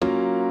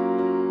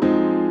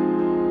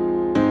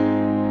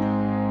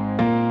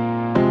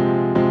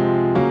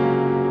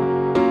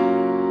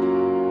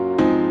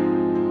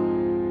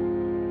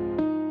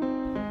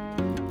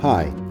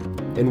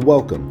and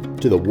welcome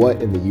to the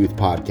What in the Youth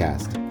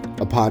podcast,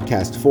 a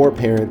podcast for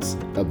parents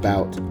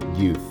about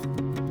youth.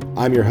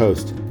 I'm your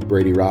host,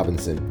 Brady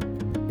Robinson.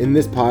 In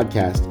this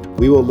podcast,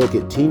 we will look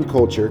at teen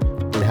culture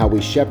and how we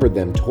shepherd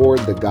them toward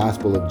the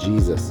gospel of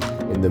Jesus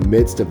in the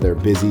midst of their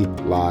busy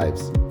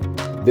lives.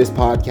 This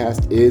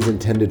podcast is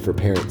intended for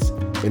parents,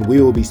 and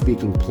we will be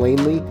speaking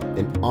plainly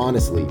and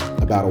honestly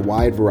about a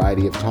wide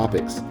variety of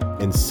topics,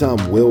 and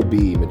some will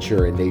be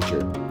mature in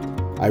nature.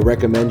 I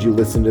recommend you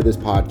listen to this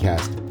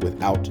podcast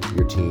without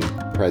your teen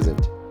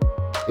present.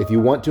 If you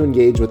want to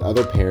engage with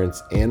other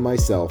parents and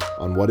myself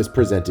on what is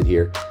presented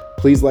here,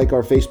 please like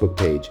our Facebook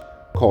page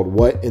called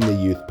What in the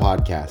Youth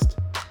Podcast.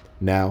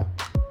 Now,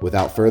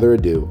 without further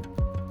ado,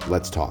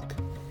 let's talk.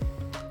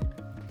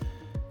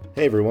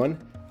 Hey everyone,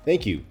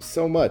 thank you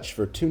so much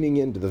for tuning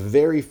in to the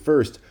very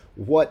first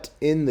What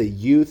in the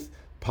Youth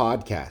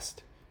podcast.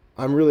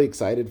 I'm really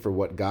excited for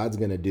what God's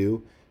going to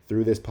do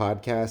through this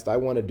podcast. I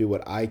want to do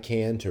what I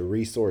can to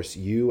resource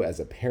you as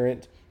a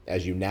parent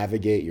as you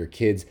navigate your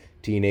kids'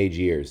 teenage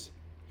years.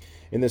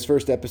 In this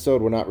first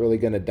episode, we're not really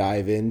going to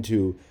dive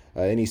into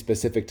any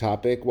specific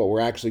topic. What we're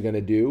actually going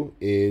to do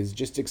is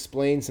just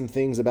explain some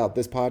things about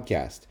this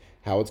podcast,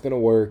 how it's going to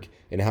work,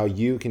 and how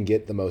you can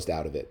get the most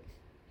out of it.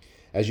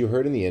 As you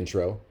heard in the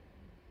intro,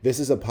 this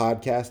is a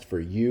podcast for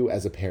you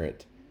as a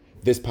parent.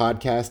 This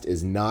podcast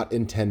is not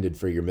intended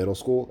for your middle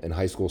school and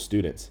high school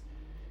students.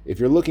 If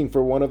you're looking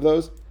for one of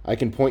those, I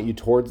can point you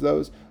towards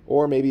those,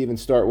 or maybe even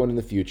start one in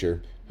the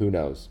future, who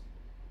knows.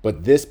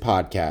 But this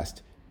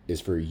podcast is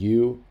for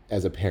you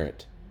as a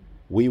parent.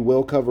 We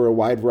will cover a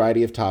wide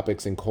variety of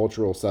topics and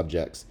cultural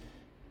subjects,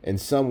 and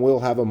some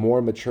will have a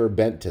more mature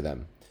bent to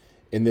them.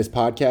 In this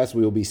podcast,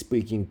 we will be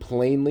speaking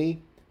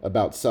plainly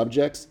about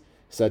subjects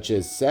such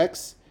as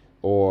sex,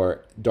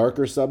 or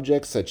darker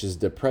subjects such as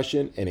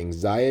depression and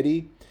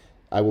anxiety.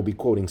 I will be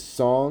quoting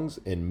songs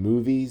and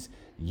movies,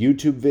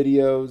 YouTube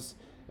videos.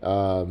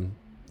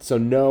 So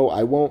no,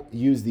 I won't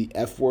use the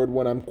F word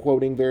when I'm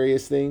quoting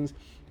various things,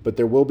 but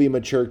there will be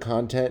mature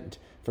content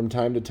from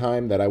time to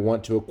time that I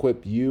want to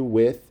equip you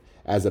with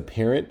as a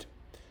parent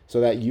so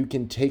that you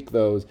can take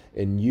those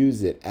and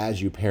use it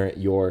as you parent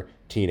your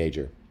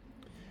teenager.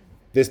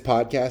 This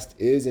podcast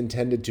is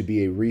intended to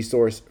be a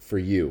resource for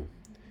you.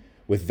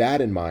 With that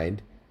in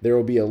mind, there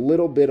will be a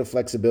little bit of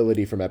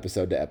flexibility from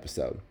episode to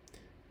episode.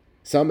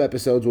 Some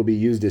episodes will be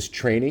used as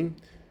training,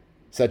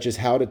 such as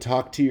how to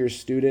talk to your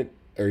student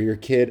or your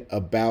kid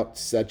about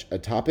such a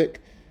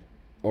topic,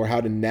 or how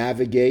to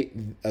navigate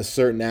a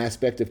certain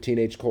aspect of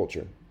teenage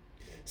culture.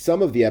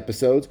 Some of the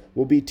episodes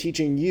will be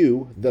teaching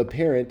you, the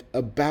parent,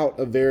 about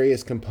a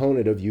various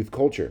component of youth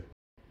culture.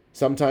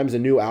 Sometimes a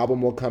new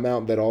album will come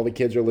out that all the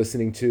kids are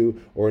listening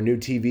to, or a new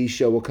TV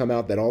show will come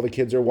out that all the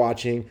kids are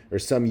watching, or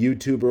some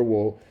YouTuber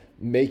will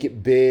make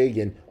it big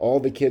and all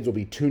the kids will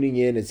be tuning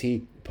in as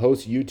he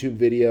posts YouTube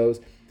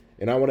videos.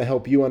 And I want to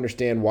help you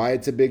understand why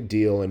it's a big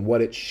deal and what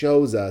it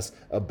shows us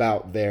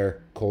about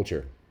their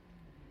culture.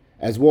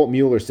 As Walt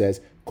Mueller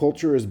says,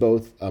 culture is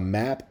both a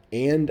map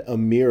and a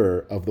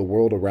mirror of the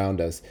world around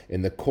us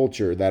and the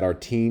culture that our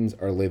teens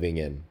are living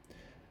in.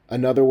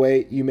 Another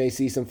way you may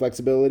see some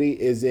flexibility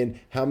is in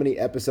how many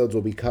episodes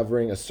we'll be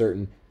covering a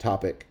certain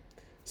topic.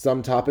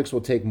 Some topics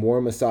will take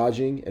more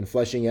massaging and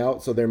fleshing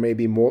out, so there may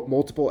be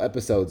multiple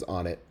episodes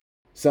on it.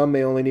 Some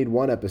may only need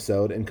one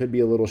episode and could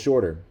be a little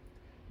shorter.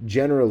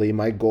 Generally,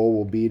 my goal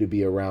will be to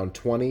be around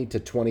 20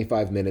 to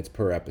 25 minutes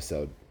per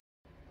episode.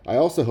 I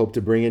also hope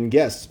to bring in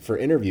guests for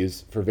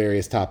interviews for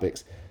various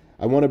topics.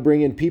 I want to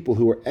bring in people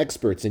who are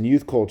experts in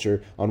youth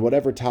culture on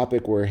whatever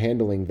topic we're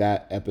handling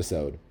that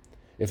episode.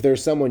 If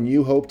there's someone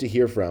you hope to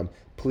hear from,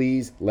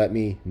 please let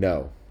me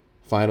know.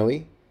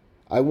 Finally,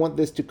 I want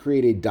this to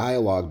create a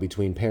dialogue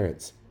between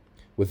parents.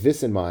 With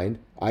this in mind,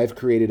 I've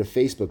created a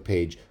Facebook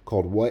page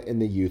called What in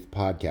the Youth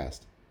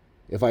Podcast.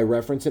 If I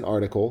reference an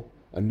article,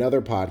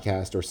 another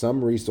podcast, or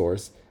some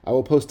resource, I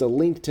will post a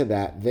link to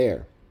that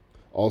there.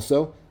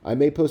 Also, I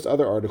may post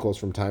other articles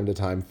from time to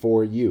time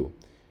for you.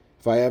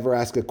 If I ever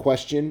ask a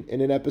question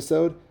in an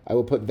episode, I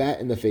will put that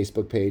in the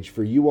Facebook page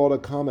for you all to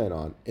comment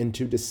on and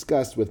to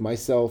discuss with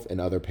myself and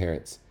other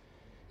parents.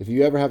 If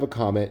you ever have a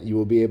comment, you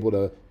will be able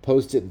to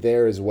post it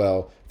there as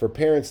well for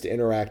parents to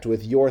interact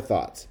with your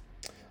thoughts.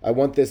 I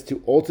want this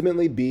to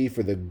ultimately be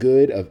for the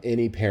good of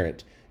any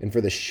parent and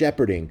for the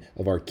shepherding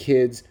of our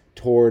kids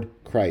toward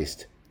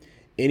Christ.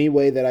 Any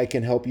way that I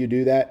can help you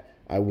do that,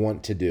 I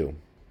want to do.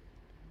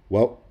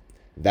 Well,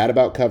 that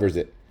about covers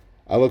it.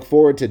 I look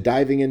forward to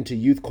diving into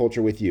youth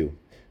culture with you.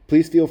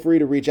 Please feel free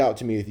to reach out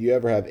to me if you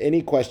ever have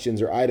any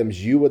questions or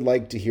items you would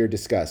like to hear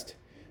discussed.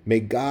 May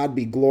God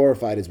be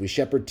glorified as we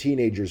shepherd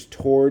teenagers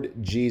toward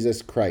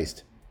Jesus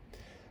Christ.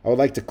 I would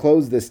like to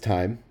close this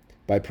time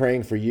by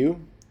praying for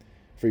you,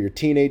 for your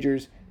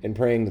teenagers, and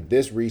praying that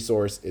this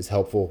resource is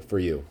helpful for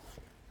you.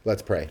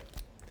 Let's pray.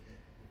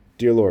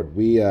 Dear Lord,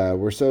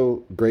 we're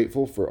so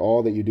grateful for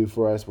all that you do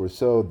for us. We're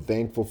so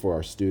thankful for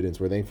our students.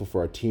 We're thankful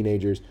for our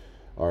teenagers,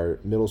 our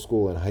middle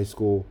school and high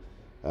school,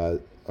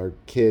 our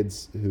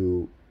kids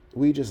who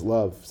we just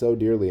love so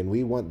dearly, and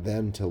we want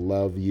them to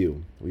love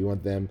you. We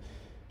want them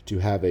to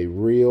have a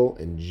real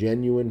and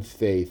genuine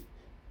faith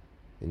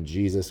in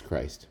Jesus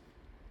Christ.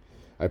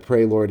 I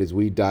pray, Lord, as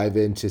we dive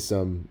into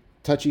some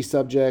touchy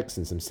subjects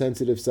and some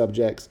sensitive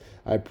subjects,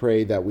 I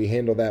pray that we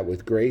handle that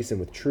with grace and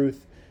with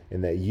truth,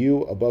 and that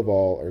you, above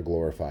all, are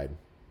glorified.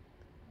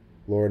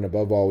 Lord, and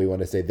above all, we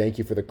want to say thank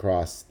you for the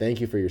cross, thank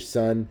you for your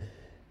Son,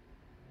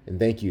 and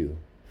thank you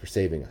for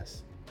saving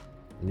us.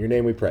 In your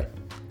name we pray.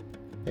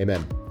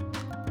 Amen.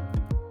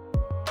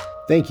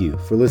 Thank you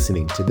for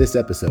listening to this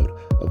episode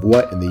of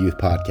What in the Youth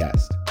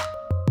Podcast.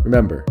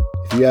 Remember,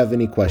 if you have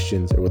any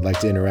questions or would like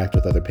to interact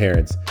with other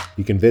parents,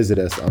 you can visit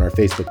us on our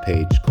Facebook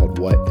page called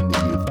What in the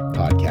Youth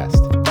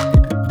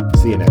Podcast.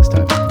 See you next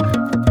time.